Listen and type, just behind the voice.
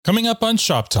Coming up on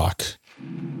Shop Talk.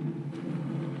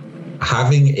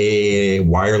 Having a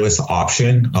wireless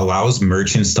option allows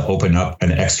merchants to open up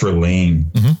an extra lane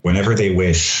whenever they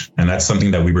wish. And that's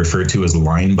something that we refer to as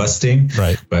line busting.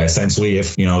 Right. But essentially,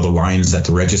 if the lines at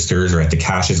the registers or at the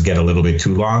cashes get a little bit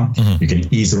too long, you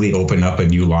can easily open up a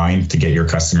new line to get your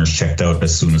customers checked out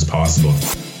as soon as possible.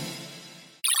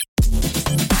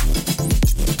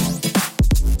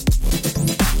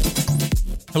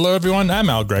 Hello, everyone. I'm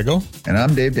Al Grego. And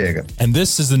I'm Dave Daga. And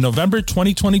this is the November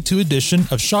 2022 edition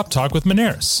of Shop Talk with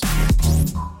Moneris.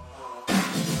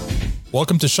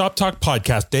 Welcome to Shop Talk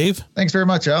Podcast, Dave. Thanks very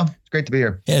much, Al. It's great to be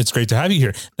here. Yeah, it's great to have you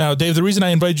here. Now, Dave, the reason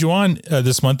I invited you on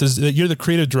this month is that you're the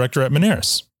creative director at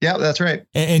Moneris. Yeah, that's right.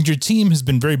 And your team has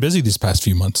been very busy these past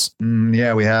few months.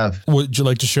 Yeah, we have. Would you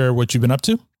like to share what you've been up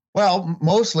to? Well,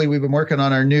 mostly we've been working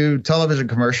on our new television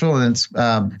commercial, and it's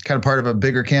kind of part of a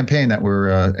bigger campaign that we're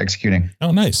executing.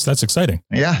 Oh, nice. That's exciting.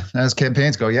 Yeah, as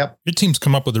campaigns go, yep. Your team's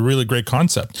come up with a really great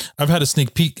concept. I've had a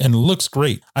sneak peek and it looks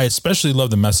great. I especially love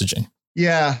the messaging.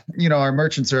 Yeah, our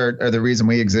merchants are the reason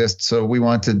we exist. So we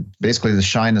want to basically to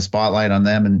shine the spotlight on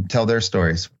them and tell their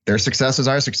stories. Their success is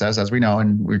our success, as we know,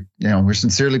 and we're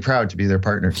sincerely proud to be their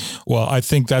partners. Well, I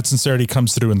think that sincerity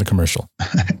comes through in the commercial.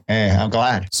 Hey, I'm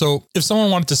glad. So if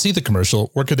someone wanted to see the commercial,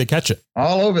 where could they catch it?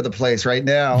 All over the place right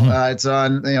now. It's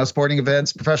on sporting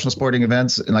events, professional sporting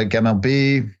events like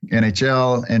MLB,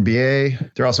 NHL,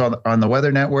 NBA. They're also on the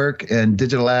Weather Network, and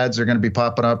digital ads are going to be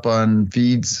popping up on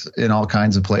feeds in all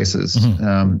kinds of places.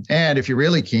 And if you're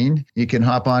really keen, you can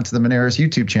hop onto the Moneris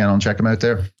YouTube channel and check them out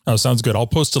there. Oh, sounds good. I'll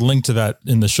post a link to that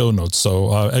in the show notes.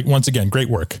 So once again, great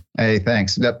work. Hey,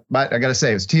 thanks. But I got to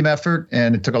say, it was a team effort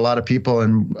and it took a lot of people,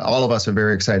 and all of us are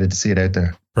very excited to see it out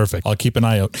there. Perfect. I'll keep an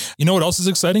eye out. You know what else is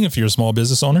exciting if you're a small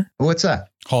business owner? What's that?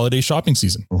 Holiday shopping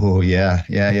season. Oh, yeah.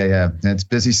 It's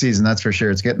busy season. That's for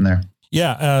sure. It's getting there.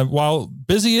 Yeah. While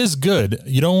busy is good,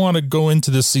 you don't want to go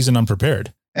into this season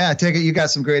unprepared. Yeah, I take it you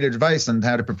got some great advice on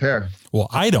how to prepare. Well,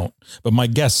 I don't, but my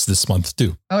guests this month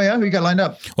do. Oh, yeah? Who you got lined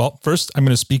up? Well, first, I'm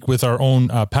going to speak with our own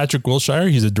Patrick Wilshire.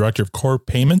 He's a director of Core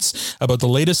Payments about the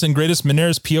latest and greatest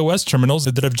Moneris POS terminals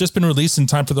that have just been released in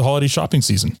time for the holiday shopping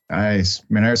season. Nice.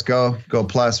 Moneris Go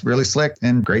Plus, really slick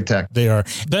and great tech. They are.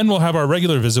 Then we'll have our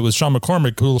regular visit with Sean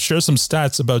McCormick, who will share some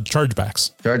stats about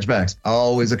chargebacks. Chargebacks,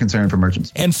 always a concern for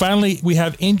merchants. And finally, we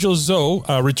have Angel Zoe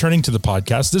returning to the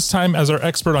podcast, this time as our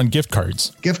expert on gift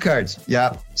cards. Gift cards,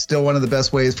 yeah. Still one of the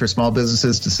best ways for small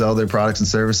businesses to sell their products and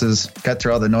services, cut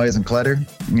through all the noise and clutter,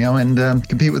 and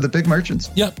compete with the big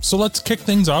merchants. Yep. So let's kick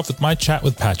things off with my chat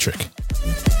with Patrick.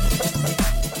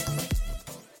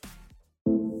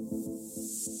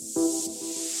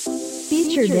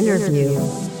 Featured interview.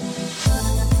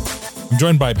 I'm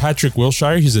joined by Patrick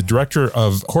Wilshire. He's a director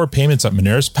of Core Payments at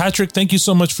Moneris. Patrick, thank you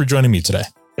so much for joining me today.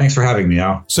 Thanks for having me,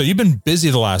 Al. So you've been busy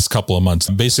the last couple of months,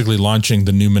 basically launching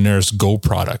the new Moneris Go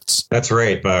products. That's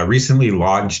right. Recently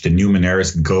launched a new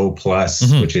Moneris Go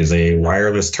Plus, which is a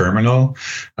wireless terminal,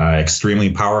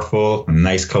 extremely powerful, a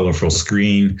nice colorful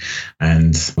screen,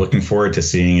 and looking forward to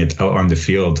seeing it out on the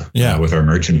field with our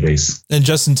merchant base. And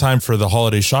just in time for the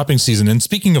holiday shopping season. And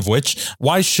speaking of which,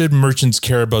 why should merchants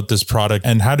care about this product,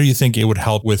 and how do you think it would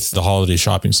help with the holiday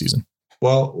shopping season?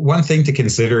 Well, one thing to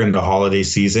consider in the holiday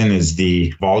season is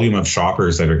the volume of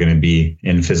shoppers that are going to be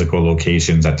in physical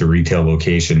locations at the retail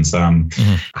locations.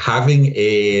 Having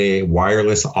a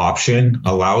wireless option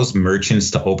allows merchants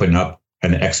to open up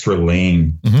an extra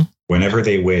lane whenever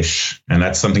they wish. And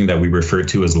that's something that we refer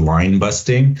to as line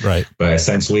busting. Right. But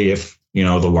essentially, if the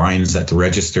lines at the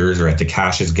registers or at the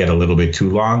cashes get a little bit too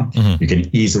long, you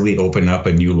can easily open up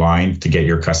a new line to get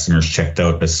your customers checked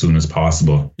out as soon as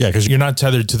possible. Yeah, because you're not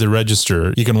tethered to the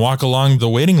register. You can walk along the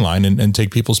waiting line and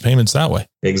take people's payments that way.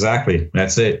 Exactly.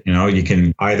 That's it. You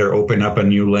can either open up a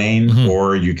new lane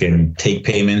or you can take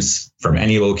payments from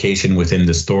any location within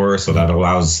the store. So that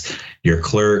allows your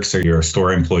clerks or your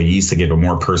store employees to give a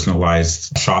more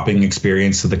personalized shopping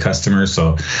experience to the customer.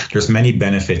 So there's many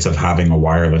benefits of having a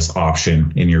wireless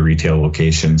option in your retail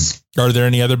locations. Are there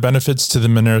any other benefits to the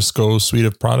Moneris Go suite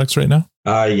of products right now?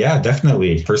 Yeah,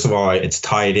 definitely. First of all, it's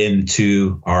tied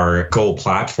into our Go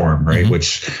platform, right,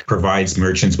 which provides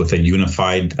merchants with a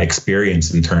unified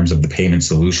experience in terms of the payment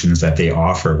solutions that they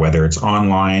offer, whether it's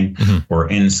online or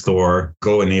in store.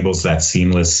 Go enables that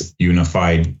seamless,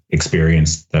 unified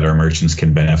experience that our merchants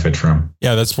can benefit from.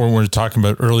 Yeah, that's what we were talking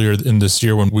about earlier in this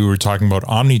year when we were talking about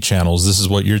omni-channels. This is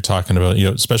what you're talking about,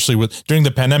 especially during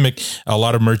the pandemic, a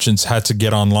lot of merchants had to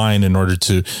get online online in order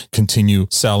to continue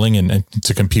selling and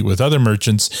to compete with other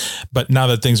merchants. But now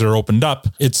that things are opened up,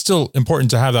 it's still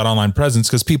important to have that online presence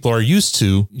because people are used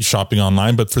to shopping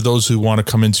online. But for those who want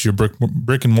to come into your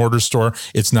brick and mortar store,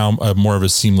 it's now more of a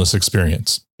seamless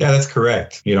experience. Yeah, that's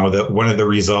correct. One of the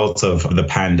results of the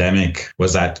pandemic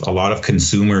was that a lot of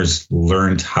consumers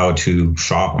learned how to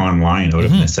shop online out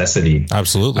of necessity.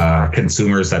 Absolutely.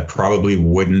 Consumers that probably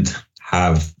wouldn't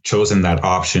have chosen that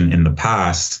option in the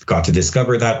past got to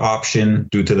discover that option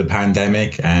due to the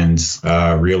pandemic and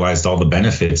realized all the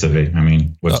benefits of it. I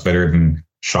mean, what's better than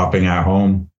shopping at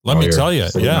home? Let me tell you,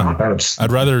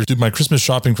 I'd rather do my Christmas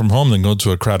shopping from home than go to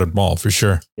a crowded mall for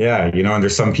sure. Yeah, and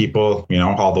there's some people,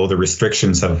 although the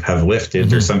restrictions have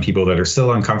lifted, there's some people that are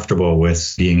still uncomfortable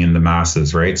with being in the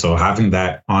masses, right? So having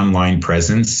that online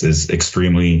presence is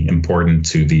extremely important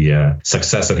to the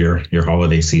success of your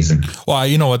holiday season. Well,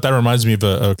 you know what? That reminds me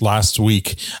of last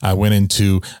week. I went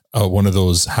into one of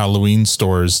those Halloween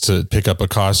stores to pick up a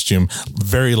costume.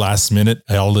 Very last minute,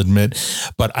 I'll admit,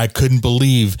 but I couldn't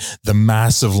believe the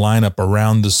massive lineup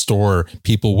around the store,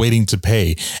 people waiting to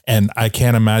pay. And I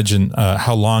can't imagine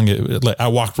how long I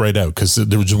walked right out because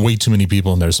there was way too many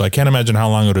people in there. So I can't imagine how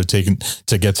long it would have taken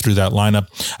to get through that lineup.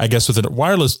 I guess with a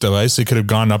wireless device, it could have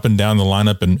gone up and down the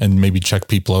lineup and maybe check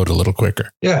people out a little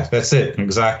quicker. Yeah, that's it.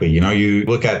 Exactly. You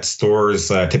look at stores,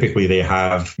 typically they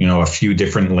have, a few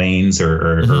different lanes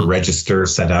or register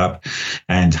set up,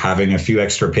 and having a few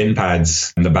extra pin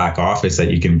pads in the back office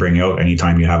that you can bring out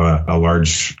anytime you have a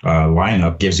large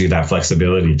lineup gives you that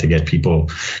flexibility to get people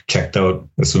checked out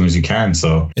as soon as you can.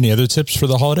 So any other tips for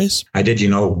the holidays? I did,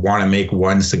 want to make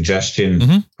one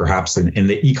suggestion, perhaps in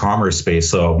the e-commerce space.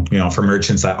 So, for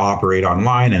merchants that operate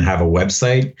online and have a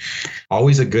website,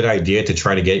 always a good idea to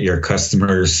try to get your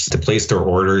customers to place their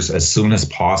orders as soon as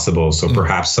possible. So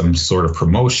perhaps some sort of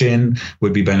promotion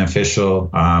would be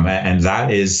beneficial. And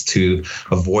that is to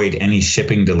avoid any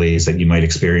shipping delays that you might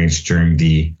experience during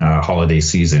the holiday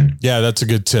season. Yeah, that's a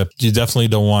good tip. You definitely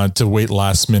don't want to wait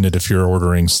last minute if you're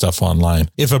ordering stuff online.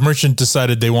 If a merchant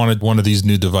decided they wanted one of these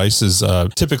new devices,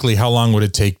 typically how long would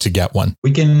it take to get one?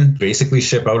 We can basically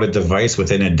ship out a device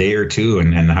within a day or two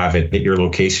and have it hit your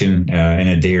location in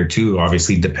a day or two,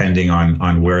 obviously depending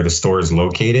on where the store is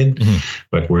located.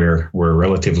 But we're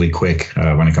relatively quick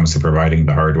when it comes to providing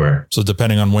the hardware. So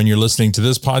depending on when you're listening to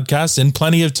this podcast, in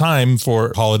plenty of time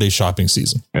for holiday shopping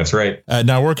season. That's right.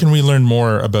 Now, where can we learn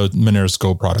more about Moneris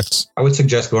Go products? I would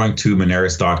suggest going to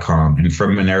Moneris.com. And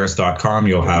from Moneris.com,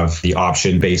 you'll have the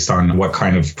option based on what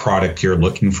kind of product you're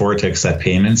looking for to accept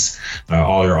payments.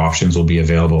 All your options will be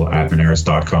available at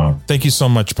Moneris.com. Thank you so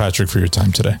much, Patrick, for your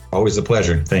time today. Always a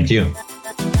pleasure. Thank you.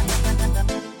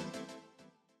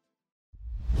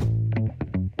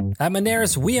 At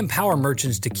Moneris, we empower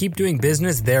merchants to keep doing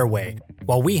business their way,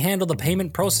 while we handle the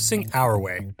payment processing our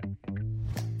way.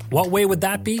 What way would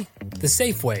that be? The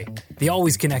safe way, the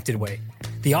always connected way,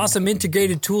 the awesome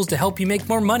integrated tools to help you make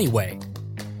more money way.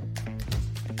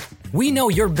 We know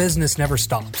your business never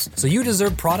stops, so you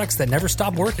deserve products that never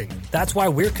stop working. That's why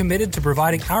we're committed to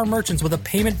providing our merchants with a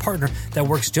payment partner that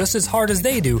works just as hard as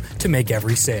they do to make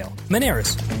every sale.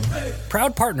 Moneris,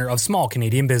 proud partner of small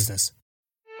Canadian business.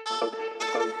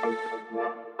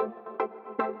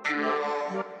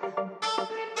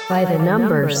 By the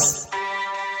numbers.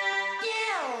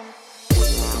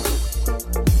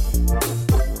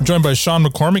 I'm joined by Sean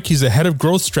McCormick. He's the head of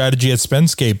growth strategy at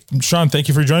Spendscape. Sean, thank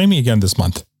you for joining me again this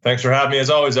month. Thanks for having me,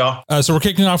 as always, Al. So we're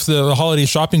kicking off the holiday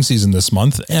shopping season this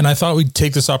month, and I thought we'd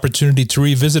take this opportunity to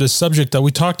revisit a subject that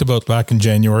we talked about back in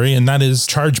January, and that is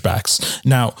chargebacks.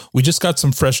 Now, we just got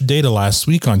some fresh data last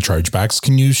week on chargebacks.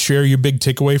 Can you share your big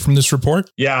takeaway from this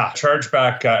report? Yeah,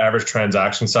 chargeback average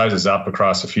transaction size is up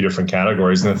across a few different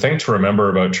categories. And the thing to remember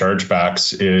about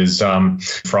chargebacks is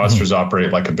fraudsters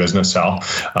operate like a business, Al.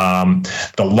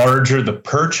 The larger the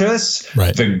purchase,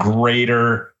 the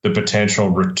greater the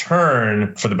potential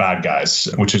return for the bad guys,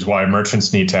 which is why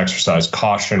merchants need to exercise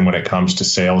caution when it comes to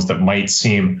sales that might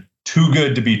seem too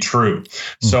good to be true.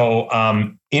 So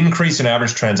increase in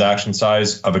average transaction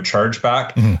size of a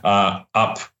chargeback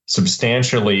up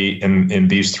substantially in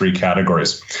these three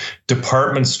categories.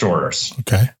 Department stores.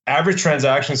 Okay. Average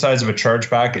transaction size of a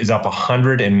chargeback is up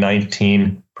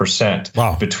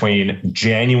 119% between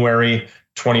January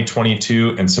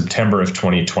 2022 and September of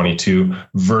 2022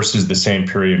 versus the same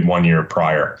period 1 year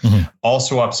prior.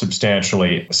 Also up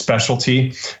substantially.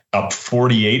 Specialty up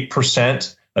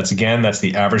 48% That's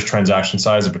the average transaction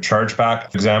size of a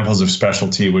chargeback. Examples of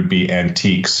specialty would be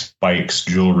antiques, bikes,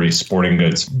 jewelry, sporting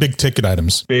goods. Big ticket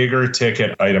items. Bigger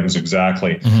ticket items,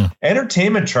 exactly.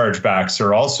 Entertainment chargebacks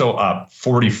are also up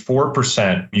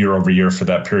 44% year over year for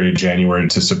that period, January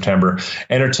to September.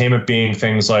 Entertainment being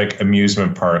things like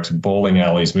amusement parks, bowling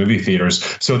alleys, movie theaters.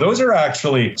 So those are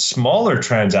actually smaller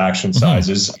transaction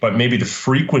sizes, but maybe the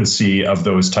frequency of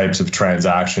those types of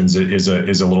transactions is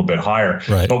a little bit higher.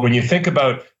 Right. But when you think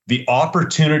about the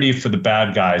opportunity for the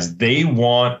bad guys, they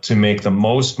want to make the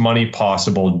most money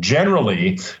possible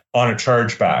generally on a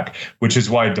chargeback, which is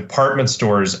why department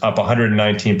stores up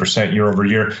 119% year over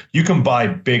year. You can buy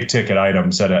big ticket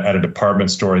items at a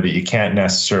department store that you can't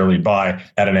necessarily buy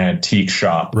at an antique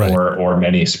shop or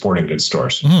many sporting goods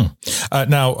stores.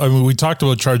 Now, I mean, we talked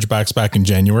about chargebacks back in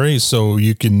January, so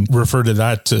you can refer to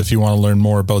that if you want to learn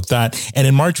more about that. And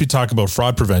in March, we talk about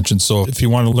fraud prevention. So if you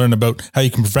want to learn about how you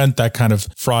can prevent that kind of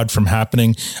fraud from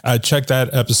happening, check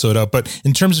that episode out. But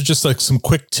in terms of just like some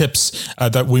quick tips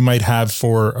that we might have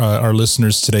for our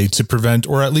listeners today to prevent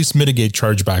or at least mitigate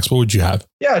chargebacks, what would you have?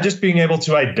 Yeah, just being able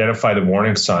to identify the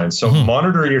warning signs. So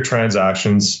monitor your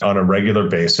transactions on a regular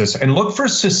basis and look for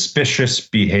suspicious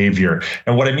behavior.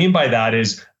 And what I mean by that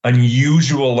is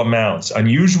unusual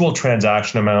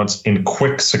transaction amounts in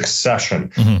quick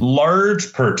succession.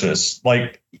 Large purchase,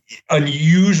 like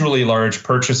unusually large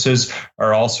purchases,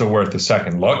 are also worth a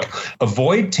second look.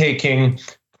 Avoid taking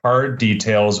card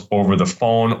details over the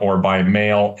phone or by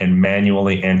mail and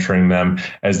manually entering them,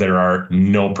 as there are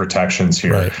no protections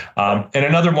here. Right. And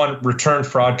another one, return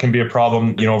fraud can be a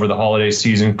problem, over the holiday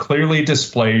season. Clearly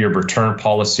display your return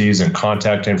policies and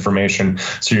contact information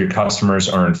so your customers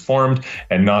are informed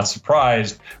and not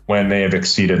surprised when they have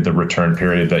exceeded the return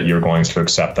period that you're going to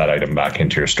accept that item back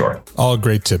into your store. All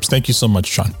great tips. Thank you so much,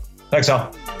 Sean. Thanks,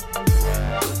 Al.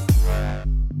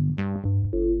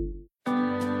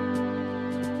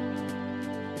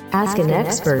 Ask an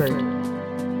expert.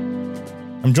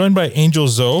 I'm joined by Angel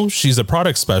Zhou. She's a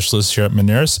product specialist here at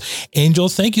Moneris. Angel,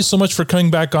 thank you so much for coming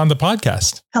back on the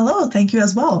podcast. Hello, thank you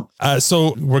as well.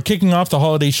 So we're kicking off the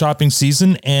holiday shopping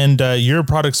season, and you're a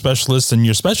product specialist, and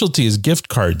your specialty is gift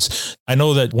cards. I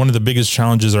know that one of the biggest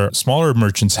challenges our smaller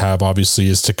merchants have, obviously,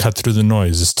 is to cut through the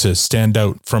noise, is to stand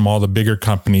out from all the bigger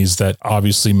companies that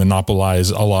obviously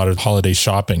monopolize a lot of holiday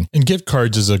shopping. And gift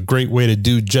cards is a great way to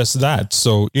do just that.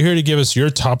 So you're here to give us your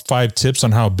top 5 tips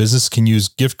on how business can use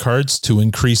gift cards to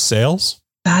increase sales?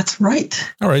 That's right.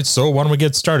 All right. So why don't we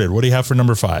get started? What do you have for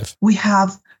number 5? We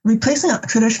have replacing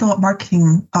traditional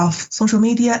marketing of social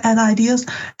media and ideas.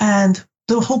 And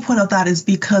the whole point of that is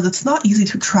because it's not easy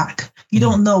to track. You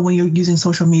don't know when you're using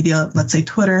social media, let's say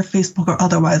Twitter, Facebook, or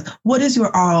otherwise, what is your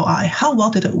ROI? How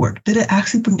well did it work? Did it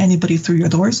actually bring anybody through your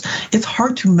doors? It's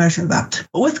hard to measure that.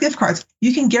 But with gift cards,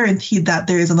 you can guarantee that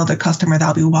there is another customer that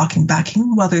will be walking back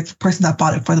in, whether it's the person that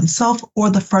bought it for themselves or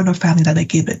the friend or family that they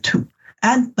gave it to.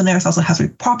 And Moneris also has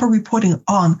proper reporting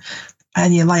on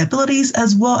any liabilities,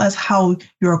 as well as how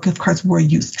your gift cards were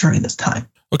used during this time.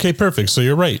 Okay, perfect. So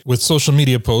you're right. With social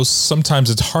media posts, sometimes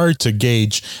it's hard to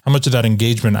gauge how much of that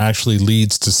engagement actually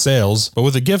leads to sales. But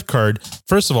with a gift card,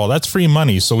 first of all, that's free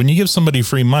money. So when you give somebody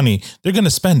free money, they're going to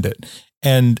spend it.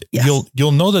 And yes,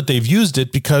 you'll know that they've used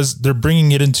it because they're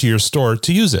bringing it into your store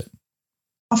to use it.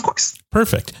 Of course.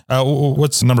 Perfect.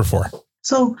 What's number 4?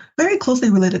 So very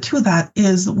closely related to that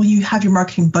is when you have your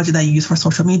marketing budget that you use for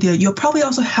social media, you'll probably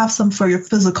also have some for your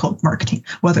physical marketing,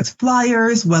 whether it's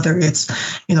flyers, whether it's,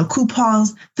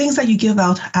 coupons, things that you give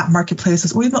out at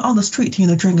marketplaces or even on the street,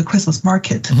 during a Christmas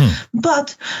market.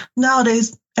 But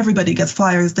nowadays, everybody gets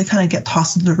flyers. They kind of get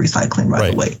tossed into the recycling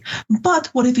right away. But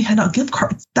what if you hand out gift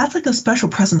cards? That's like a special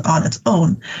present on its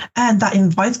own. And that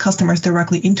invites customers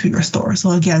directly into your store.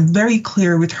 So again, very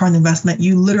clear return on investment.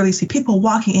 You literally see people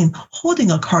walking in, holding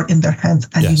a card in their hands,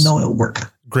 and you know it'll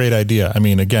work. Great idea. I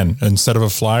mean, again, instead of a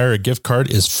flyer, a gift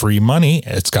card is free money.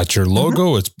 It's got your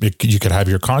logo. You could have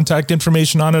your contact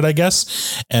information on it, I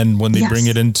guess. And when they bring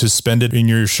it in to spend it in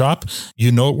your shop,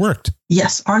 it worked.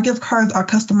 Yes, our gift cards are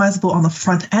customizable on the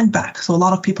front and back. So a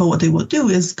lot of people, what they will do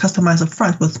is customize the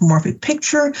front with more of a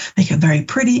picture, make it very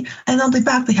pretty. And on the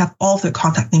back, they have all of their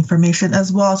contact information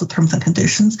as well as the terms and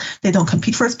conditions. They don't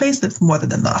compete for space. It's more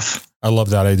than enough. I love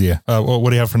that idea. What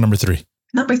do you have for number 3?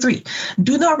 Number 3,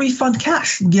 do not refund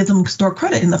cash. Give them store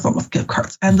credit in the form of gift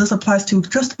cards. And this applies to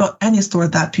just about any store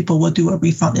that people will do a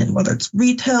refund in, whether it's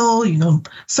retail,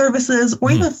 services,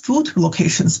 or even food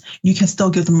locations. You can still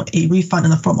give them a refund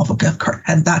in the form of a gift card.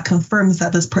 And that confirms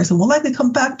that this person will likely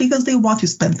come back because they want to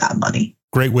spend that money.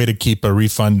 Great way to keep a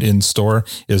refund in store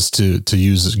is to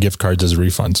use gift cards as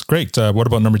refunds. Great. What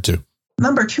about number 2?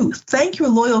 Number 2, thank your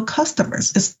loyal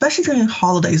customers, especially during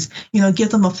holidays. Give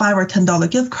them a $5 or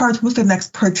 $10 gift card with their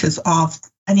next purchase of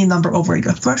any number over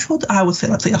your threshold. I would say,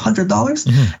 let's say $100.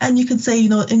 Mm-hmm. And you can say,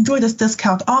 enjoy this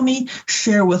discount on me,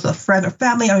 share with a friend or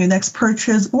family on your next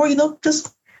purchase, or,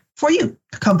 just for you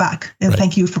to come back and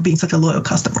thank you for being such a loyal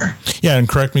customer. Yeah. And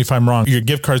correct me if I'm wrong. Your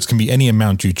gift cards can be any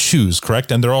amount you choose,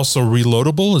 correct? And they're also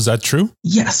reloadable. Is that true?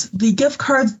 Yes. The gift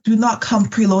cards do not come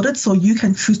preloaded, so you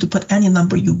can choose to put any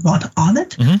number you want on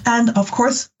it. Mm-hmm. And of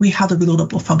course, we have the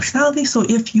reloadable functionality. So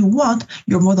if you want,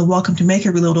 you're more than welcome to make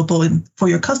it reloadable for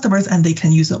your customers, and they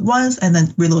can use it once and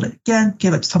then reload it again,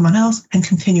 give it to someone else, and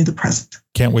continue the present.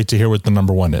 Can't wait to hear what the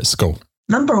number 1 is. Go.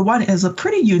 Number 1 is a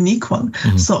pretty unique one.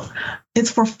 Mm-hmm. So it's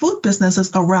for food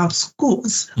businesses around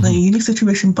schools. Mm-hmm. A unique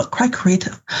situation, but quite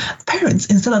creative. Parents,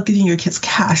 instead of giving your kids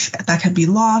cash that can be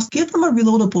lost, give them a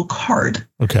reloadable card.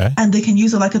 Okay. And they can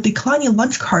use it like a declining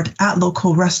lunch card at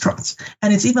local restaurants.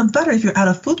 And it's even better if you're at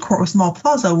a food court or small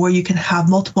plaza where you can have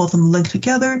multiple of them linked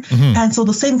together. Mm-hmm. And so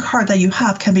the same card that you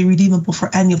have can be redeemable for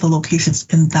any of the locations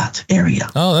in that area.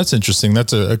 Oh, that's interesting.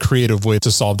 That's a creative way to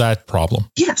solve that problem.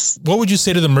 Yes. What would you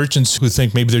say to the merchants who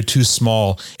think maybe they're too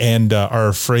small and are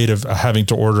afraid of having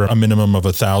to order a minimum of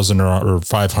 1,000 or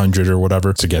 500 or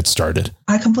whatever to get started?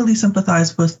 I completely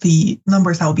sympathize with the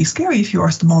numbers. That would be scary if you are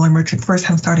a smaller merchant first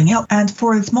time starting out. And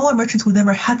for smaller merchants who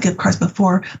never had gift cards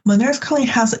before, Moneris currently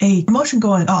has a promotion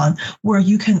going on where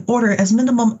you can order as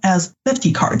minimum as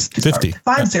 50 cards. 50.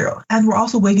 50. Yeah. And we're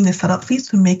also waiving the setup fees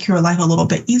to make your life a little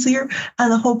bit easier.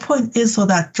 And the whole point is so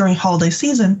that during holiday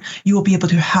season, you will be able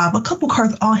to have a couple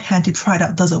cards on hand to try it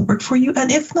out. Does it work for you?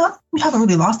 And if not, you haven't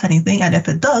really lost anything. And if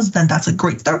it does, then that's a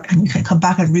great start, and you can come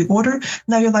back and reorder.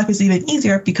 Now your life is even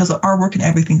easier because the artwork and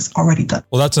everything's already done.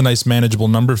 Well, that's a nice manageable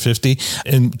number, 50.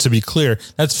 And to be clear,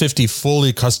 that's 50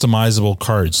 fully customizable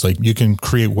cards. Like you can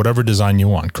create whatever design you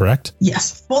want, correct?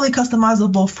 Yes, fully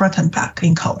customizable front and back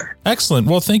in color. Excellent.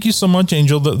 Well, thank you so much,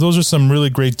 Angel. Those are some really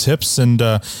great tips. And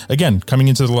again, coming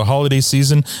into the holiday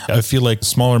season, I feel like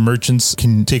smaller merchants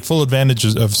can take full advantage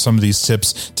of some of these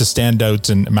tips to stand out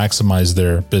and maximize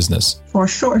their business. For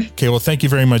sure. Okay, well, thank you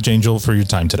very much, Angel, for your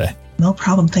time today. No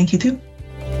problem. Thank you, too.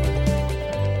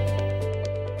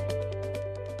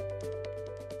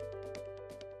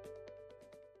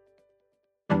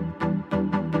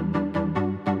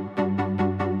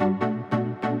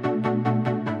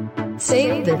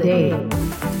 Save the date.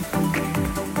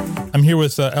 I'm here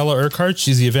with Ella Urquhart.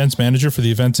 She's the events manager for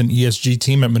the events and ESG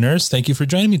team at Moneris. Thank you for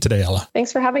joining me today, Ella.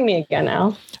 Thanks for having me again,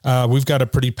 Al. We've got a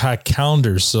pretty packed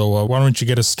calendar, so why don't you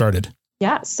get us started?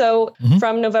 Yeah, so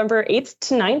from November 8th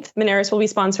to 9th, Moneris will be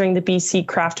sponsoring the BC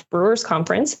Craft Brewers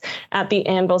Conference at the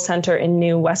Anvil Centre in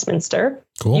New Westminster.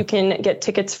 Cool. You can get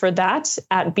tickets for that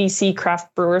at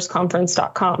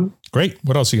bccraftbrewersconference.com. Great.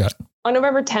 What else you got? On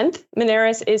November 10th,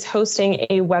 Moneris is hosting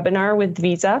a webinar with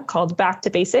Visa called Back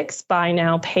to Basics, Buy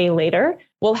Now, Pay Later.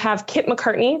 We'll have Kit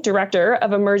McCartney, Director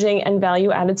of Emerging and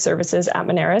Value-Added Services at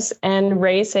Moneris, and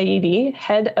Ray Saidi,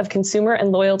 Head of Consumer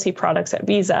and Loyalty Products at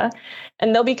Visa.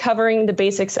 And they'll be covering the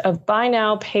basics of Buy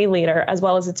Now, Pay Later, as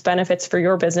well as its benefits for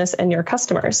your business and your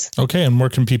customers. Okay, and where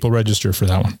can people register for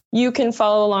that one? You can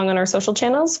follow along on our social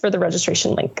channels for the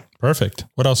registration link. Perfect.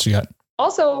 What else you got?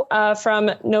 Also,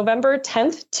 from November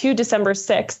 10th to December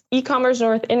 6th, E-Commerce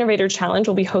North Innovator Challenge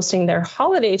will be hosting their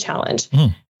holiday challenge.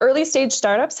 Early stage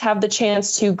startups have the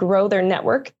chance to grow their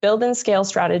network, build and scale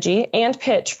strategy, and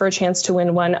pitch for a chance to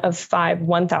win one of 5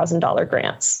 $1,000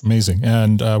 grants. Amazing.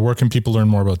 And where can people learn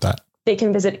more about that? They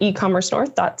can visit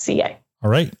ecommercenorth.ca. All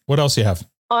right. What else do you have?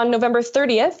 On November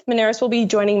 30th, Moneris will be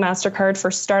joining MasterCard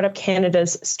for Startup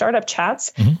Canada's Startup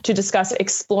Chats to discuss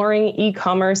exploring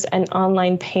e-commerce and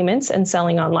online payments and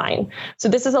selling online. So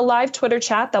this is a live Twitter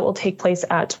chat that will take place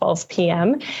at 12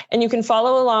 p.m. And you can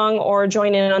follow along or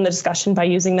join in on the discussion by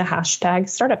using the hashtag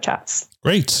Startup Chats.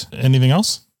 Great. Anything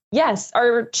else? Yes,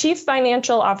 our Chief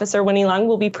Financial Officer, Winnie Lung,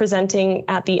 will be presenting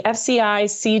at the FCI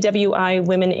CWI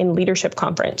Women in Leadership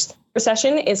Conference. Her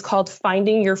session is called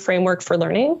Finding Your Framework for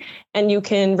Learning, and you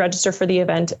can register for the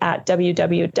event at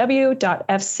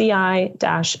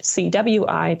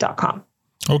www.fci-cwi.com.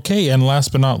 Okay, and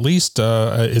last but not least,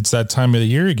 it's that time of the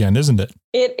year again, isn't it?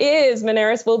 It is.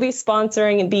 Moneris will be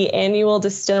sponsoring the annual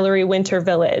Distillery Winter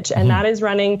Village, and that is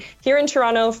running here in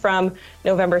Toronto from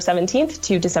November 17th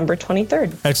to December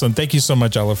 23rd. Excellent. Thank you so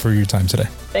much, Ella, for your time today.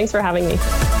 Thanks for having me.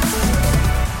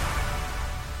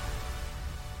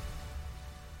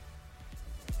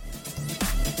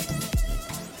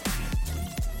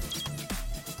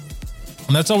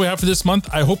 And that's all we have for this month.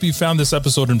 I hope you found this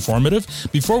episode informative.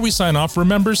 Before we sign off,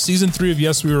 remember, season 3 of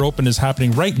Yes, We Were Open is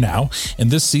happening right now, and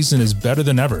this season is better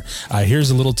than ever. Here's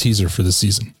a little teaser for the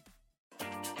season.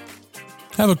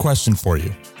 I have a question for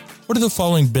you. What do the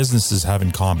following businesses have in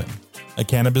common? A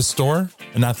cannabis store,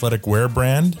 an athletic wear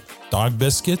brand, dog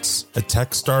biscuits, a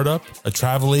tech startup, a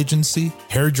travel agency,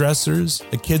 hairdressers,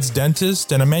 a kid's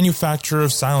dentist, and a manufacturer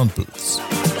of silent booths.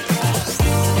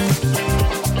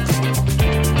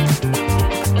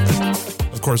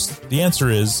 Of course, the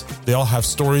answer is they all have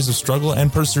stories of struggle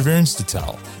and perseverance to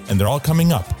tell, and they're all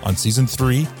coming up on Season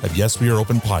 3 of Yes, We Are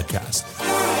Open podcast.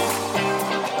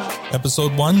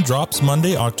 Episode 1 drops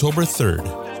Monday, October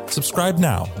 3rd. Subscribe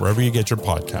now, wherever you get your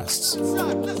podcasts.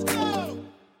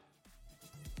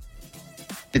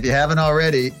 If you haven't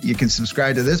already, you can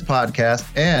subscribe to this podcast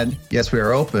and Yes, We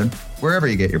Are Open, wherever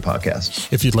you get your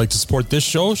podcasts. If you'd like to support this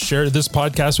show, share this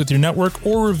podcast with your network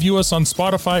or review us on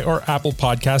Spotify or Apple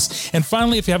Podcasts. And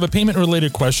finally, if you have a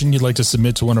payment-related question you'd like to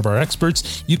submit to one of our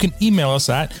experts, you can email us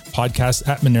at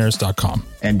podcast@Moneris.com.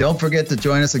 And don't forget to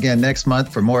join us again next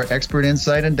month for more expert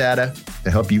insight and data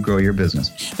to help you grow your business.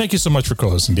 Thank you so much for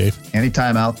co-hosting, Dave.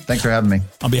 Anytime, Al. Thanks for having me.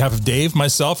 On behalf of Dave,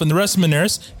 myself, and the rest of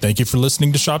Moneris, thank you for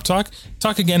listening to Shop Talk.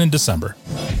 Talk again in December.